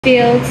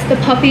fields the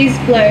poppies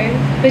blow,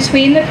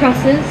 between the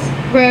crosses,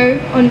 row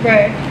on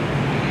row.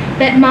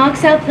 That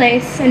marks our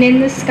place, and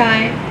in the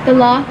sky, the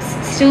larks,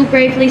 still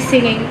bravely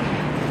singing,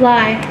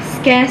 fly,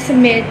 scarce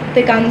amid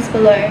the guns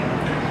below.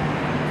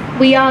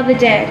 We are the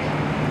dead.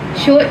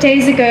 Short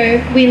days ago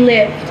we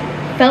lived,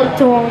 felt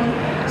dawn,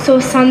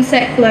 saw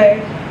sunset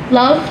glow,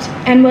 loved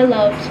and were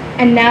loved,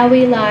 and now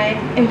we lie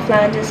in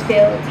Flanders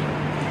Field.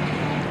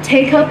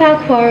 Take up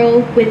our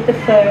quarrel with the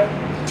foe,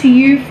 to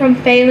you from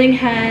failing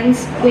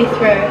hands we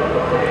throw.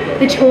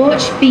 The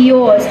torch be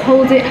yours,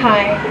 hold it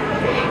high.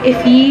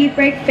 If ye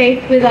break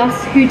faith with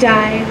us who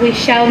die, we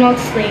shall not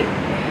sleep,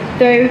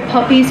 though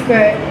poppies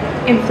grow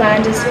in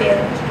Flanders Field.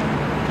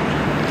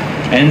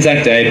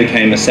 Anzac Day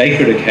became a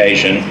sacred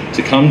occasion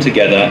to come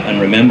together and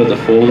remember the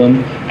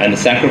fallen and the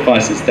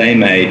sacrifices they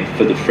made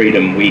for the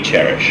freedom we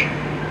cherish.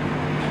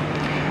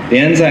 The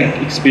Anzac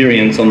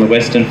experience on the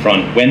Western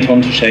Front went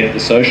on to shape the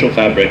social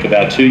fabric of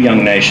our two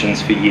young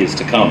nations for years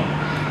to come.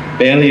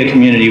 Barely a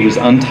community was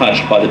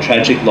untouched by the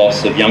tragic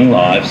loss of young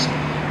lives,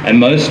 and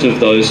most of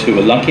those who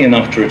were lucky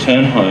enough to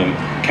return home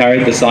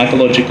carried the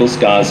psychological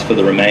scars for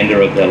the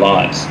remainder of their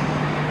lives.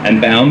 And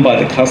bound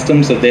by the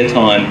customs of their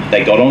time,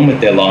 they got on with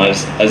their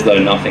lives as though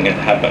nothing had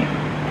happened.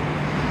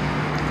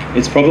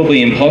 It's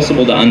probably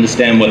impossible to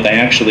understand what they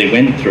actually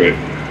went through.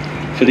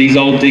 For these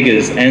old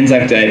diggers,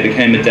 Anzac Day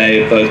became a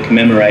day of both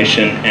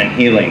commemoration and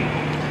healing.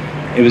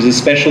 It was a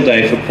special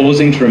day for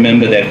pausing to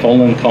remember their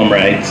fallen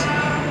comrades,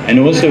 and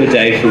also a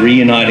day for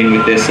reuniting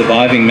with their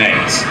surviving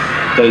mates,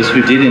 those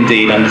who did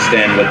indeed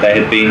understand what they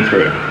had been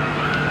through.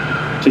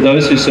 To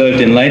those who served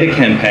in later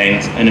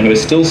campaigns and who are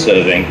still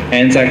serving,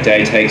 Anzac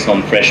Day takes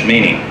on fresh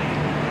meaning.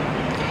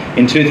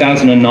 In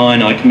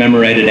 2009, I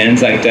commemorated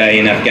Anzac Day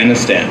in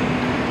Afghanistan.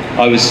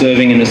 I was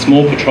serving in a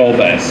small patrol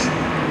base.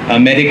 Our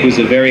medic was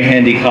a very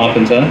handy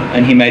carpenter,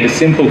 and he made a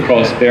simple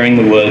cross bearing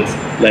the words,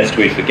 "Lest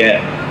we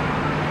forget."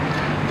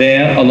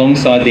 There,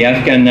 alongside the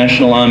Afghan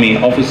National Army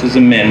officers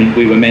and men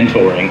we were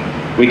mentoring,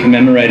 we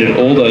commemorated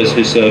all those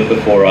who served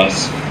before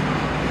us,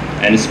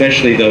 and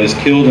especially those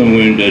killed and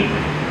wounded,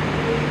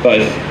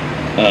 both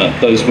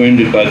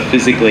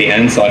physically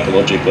and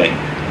psychologically.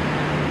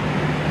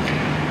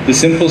 The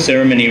simple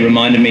ceremony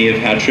reminded me of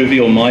how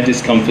trivial my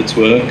discomforts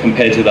were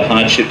compared to the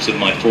hardships of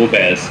my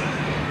forebears,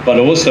 but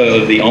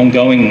also of the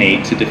ongoing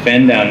need to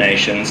defend our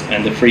nations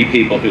and the free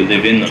people who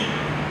live in them.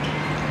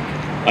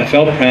 I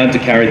felt proud to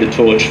carry the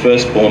torch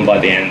first borne by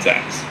the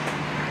Anzacs.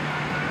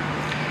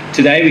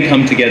 Today we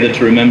come together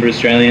to remember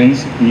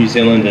Australians, New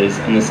Zealanders,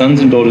 and the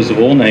sons and daughters of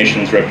all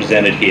nations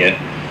represented here,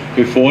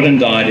 who fought and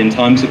died in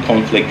times of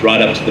conflict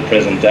right up to the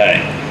present day.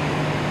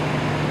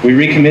 We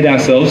recommit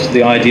ourselves to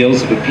the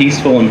ideals of a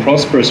peaceful and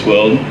prosperous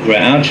world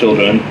where our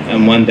children,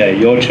 and one day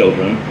your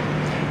children,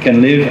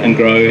 can live and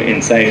grow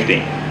in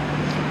safety.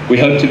 We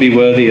hope to be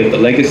worthy of the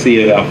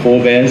legacy of our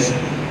forebears,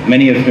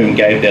 many of whom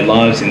gave their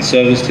lives in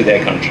service to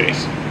their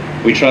countries.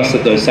 We trust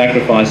that those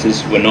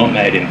sacrifices were not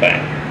made in vain,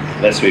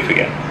 lest we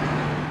forget.